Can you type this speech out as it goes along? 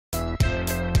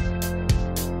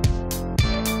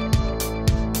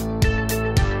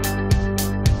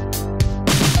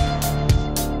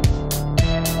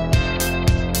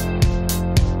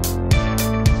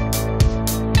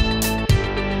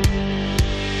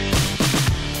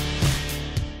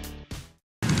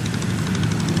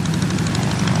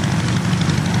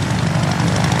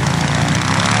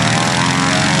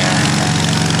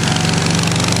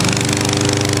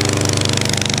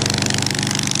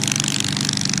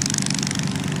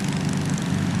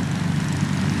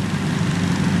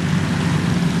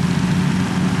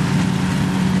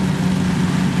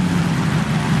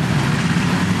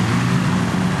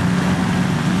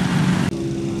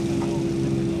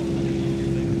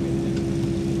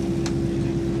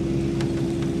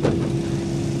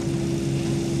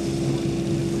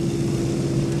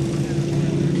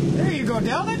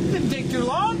down it. Didn't take too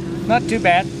long. Not too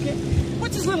bad. Okay.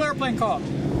 What's this little airplane called?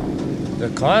 The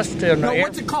cost?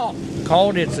 What's it called?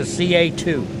 It's a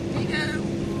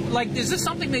CA2. Like, is this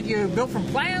something that you built from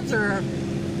plans, or?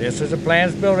 This is a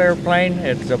plans-built airplane.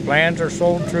 The plans are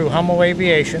sold through Hummel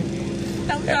Aviation.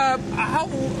 Now, how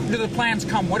do the plans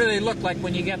come? What do they look like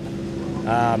when you get them?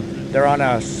 They're on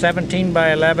a 17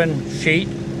 by 11 sheet.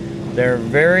 They're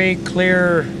very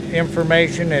clear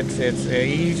information. It's an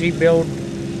easy build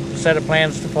set of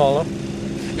plans to follow.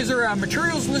 Is there a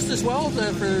materials list as well for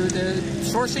the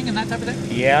sourcing and that type of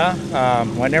thing? Yeah.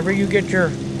 Whenever you get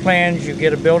your plans, you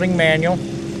get a building manual,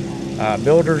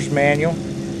 builder's manual.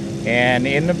 And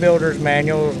in the builder's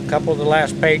manual, a couple of the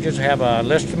last pages have a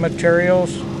list of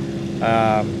materials.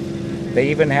 They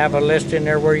even have a list in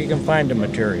there where you can find the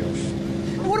materials.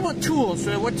 What about tools?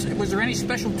 Was there any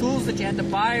special tools that you had to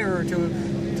buy or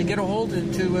to get a hold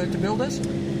of to build this?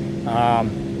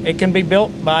 It can be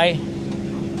built by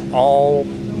all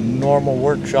normal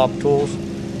workshop tools.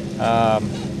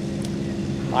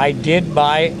 I did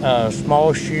buy a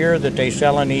small shear that they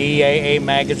sell in the EAA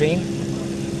magazine.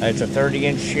 It's a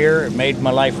 30-inch shear. It made my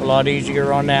life a lot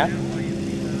easier on that.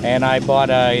 And I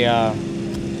bought a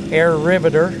air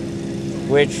riveter,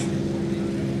 which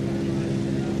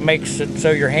makes it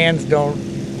so your hands don't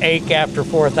ache after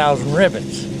 4,000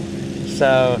 rivets.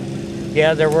 So,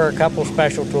 yeah, there were a couple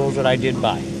special tools that I did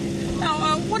buy.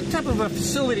 Now, what type of a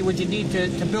facility would you need to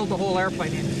build the whole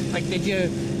airplane in? Like, did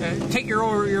you take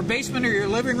your basement or your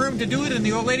living room to do it and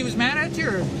the old lady was mad at you?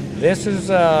 Or? This is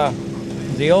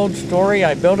the old story.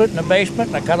 I built it in the basement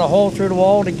and I cut a hole through the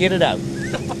wall to get it out.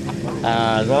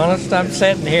 As honest I'm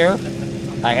sitting here,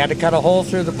 I had to cut a hole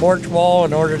through the porch wall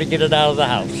in order to get it out of the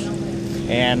house.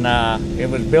 And it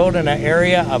was built in an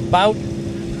area about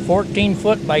 14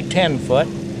 foot by 10 foot.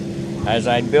 As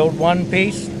I'd build one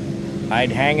piece,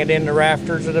 I'd hang it in the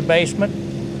rafters of the basement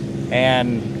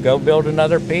and go build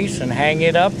another piece and hang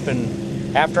it up.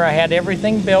 And after I had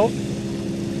everything built,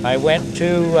 I went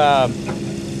to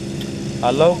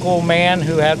a local man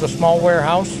who has a small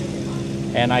warehouse,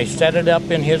 and I set it up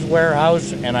in his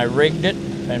warehouse and I rigged it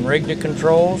and rigged the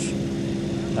controls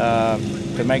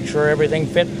to make sure everything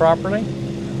fit properly,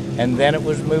 and then it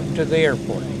was moved to the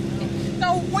airport.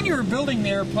 Now, when you were building the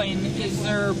airplane, is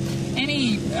there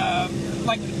any,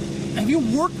 have you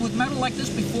worked with metal like this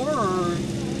before, or?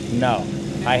 No,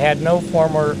 I had no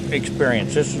former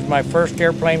experience. This is my first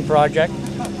airplane project.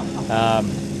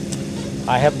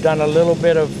 I have done a little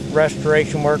bit of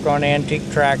restoration work on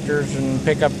antique tractors and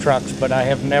pickup trucks, but I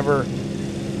have never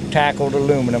tackled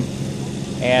aluminum.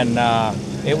 And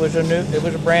it was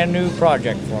a brand new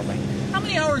project for me. How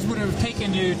many hours would it have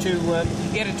taken you to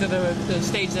get it to the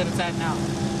stage that it's at now?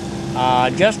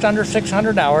 Just under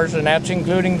 600 hours, and that's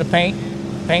including the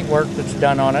paint work that's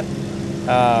done on it.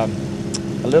 A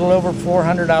little over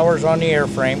 400 hours on the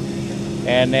airframe,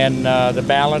 and then the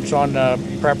balance on the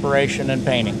preparation and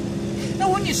painting. Now,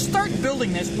 when you start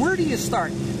building this, where do you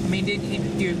start? I mean, do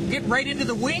you get right into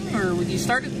the wing, or would you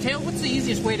start at the tail? What's the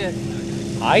easiest way to...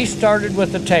 I started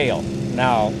with the tail.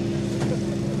 Now,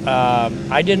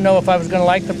 I didn't know if I was going to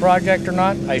like the project or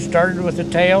not. I started with the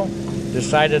tail,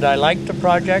 decided I liked the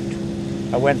project.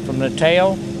 I went from the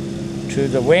tail to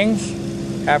the wings.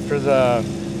 After the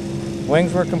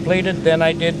wings were completed, then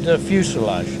I did the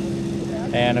fuselage.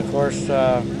 And of course,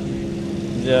 the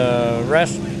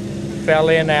rest fell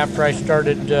in after I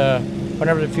started,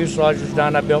 whenever the fuselage was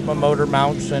done, I built my motor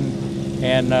mounts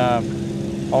and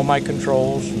all my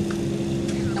controls.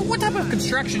 What type of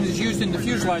construction is used in the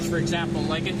fuselage, for example?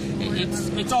 Like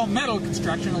it's all metal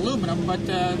construction, aluminum, but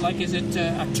like, is it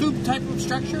a tube type of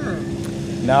structure? Or?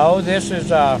 No, this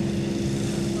is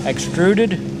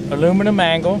extruded aluminum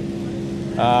angle,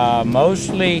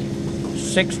 mostly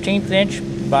 1/16 inch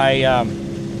by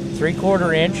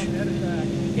 3/4 inch.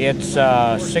 It's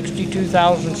 62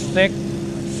 thousandths thick,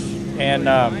 and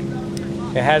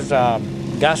it has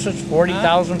gussets, 40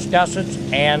 thousandths gussets,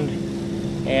 and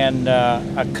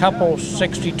a couple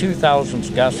 62 thousandths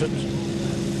gussets.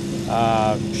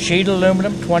 Sheet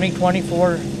aluminum,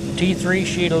 2024 T3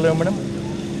 sheet aluminum,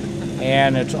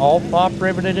 and it's all pop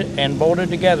riveted and bolted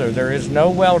together. There is no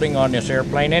welding on this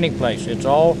airplane anyplace. It's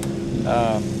all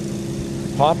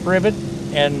pop rivet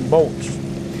and bolts.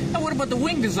 Now, what about the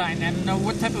wing design, and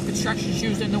what type of construction is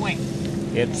used in the wing?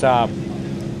 It's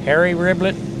Harry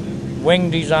Riblet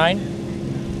wing design.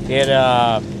 It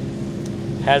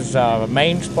has a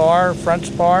main spar, front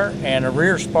spar, and a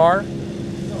rear spar.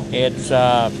 It's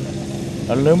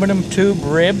aluminum tube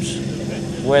ribs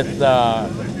with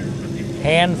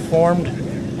hand-formed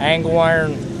angle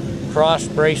iron cross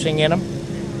bracing in them.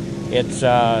 It's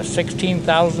 16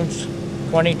 thousandths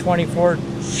 2024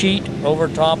 sheet over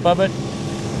top of it,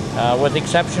 with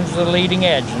exceptions of the leading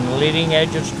edge, and the leading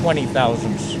edge is 20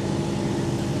 thousandths.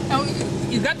 Now,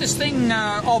 you got this thing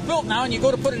all built now, and you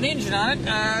go to put an engine on it.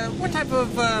 What type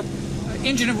of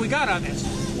engine have we got on this?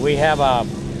 We have a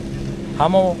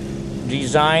Hummel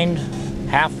designed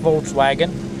half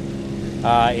Volkswagen.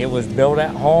 It was built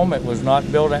at home. It was not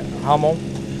built at Hummel.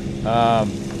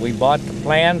 We bought the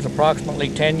plans approximately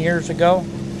 10 years ago,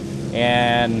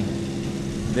 and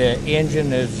the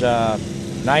engine is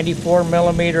 94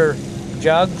 millimeter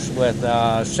jugs with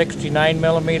 69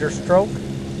 millimeter stroke,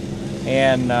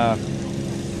 and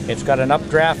it's got an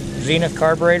updraft Zenith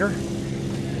carburetor.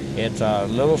 It's a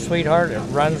little sweetheart. It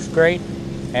runs great.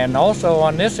 And also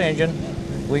on this engine,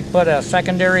 we put a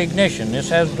secondary ignition. This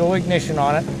has dual ignition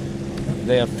on it.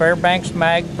 The Fairbanks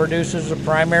mag produces the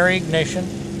primary ignition,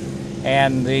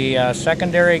 and the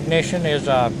secondary ignition is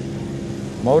a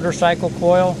motorcycle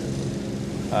coil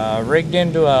rigged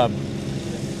into a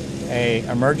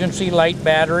emergency light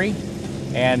battery,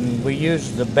 and we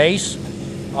use the base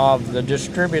of the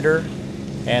distributor,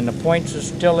 and the points is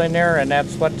still in there, and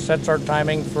that's what sets our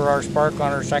timing for our spark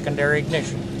on our secondary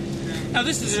ignition. Now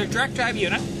this is a direct drive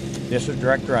unit. This is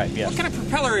direct drive, yes. What kind of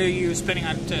propeller are you spinning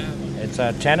on it? It's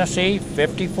a Tennessee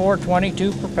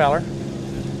 5422 propeller.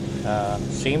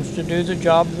 Seems to do the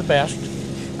job the best.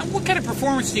 And what kind of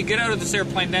performance do you get out of this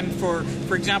airplane then, for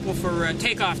example, for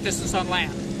takeoff distance on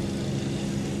land?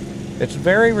 It's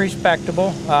very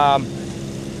respectable.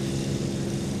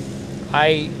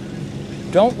 I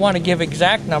don't want to give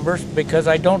exact numbers because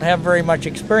I don't have very much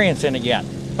experience in it yet,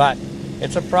 but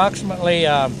it's approximately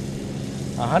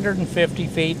 150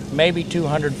 feet, maybe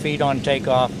 200 feet on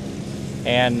takeoff,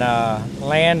 and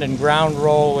land and ground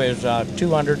roll is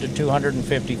 200 to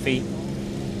 250 feet.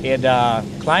 It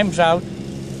climbs out.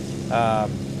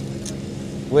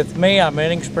 With me, I'm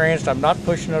inexperienced. I'm not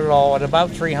pushing it at all, at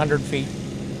about 300 feet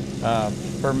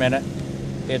per minute.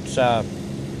 It's a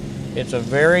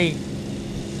very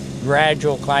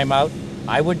gradual climb out.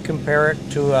 I would compare it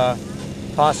to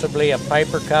possibly a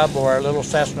Piper Cub or a little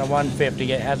Cessna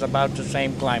 150. It has about the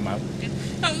same climb out.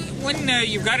 When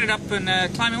you've got it up and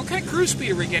climbing, what kind of cruise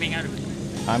speed are we getting out of it?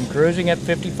 I'm cruising at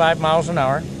 55 miles an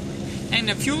hour. And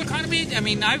the fuel economy, I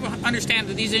mean, I understand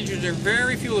that these engines are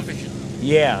very fuel efficient.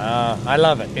 Yeah, I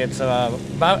love it. It's about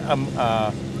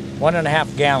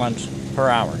 1.5 gallons per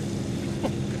hour.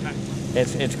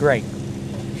 It's great.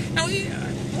 Now,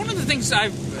 one of the things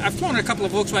I've flown a couple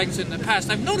of Volkswagens in the past,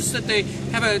 I've noticed that they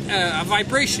have a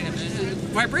vibration. Is the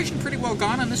vibration pretty well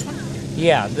gone on this one?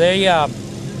 Yeah, they're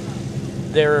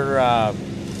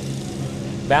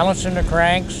balancing the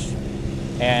cranks,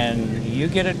 and you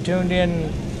get it tuned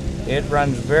in, it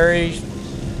runs very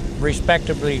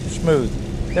respectably smooth.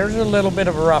 There's a little bit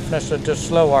of a roughness at the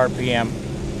slow RPM,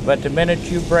 but the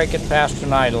minute you break it past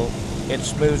an idle, it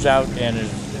smooths out and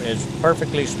is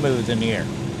perfectly smooth in the air.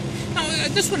 Now,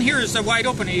 this one here is wide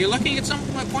open. Are you looking at some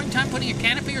point in time putting a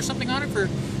canopy or something on it?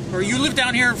 Or you live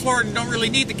down here in Florida and don't really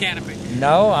need the canopy?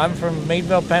 No, I'm from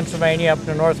Meadville, Pennsylvania, up in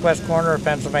the northwest corner of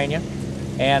Pennsylvania.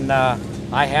 And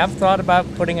I have thought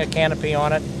about putting a canopy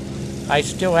on it. I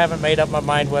still haven't made up my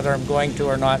mind whether I'm going to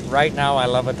or not. Right now, I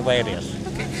love it the way it is.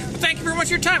 Okay. Well, thank you very much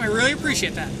for your time. I really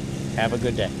appreciate that. Have a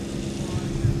good day.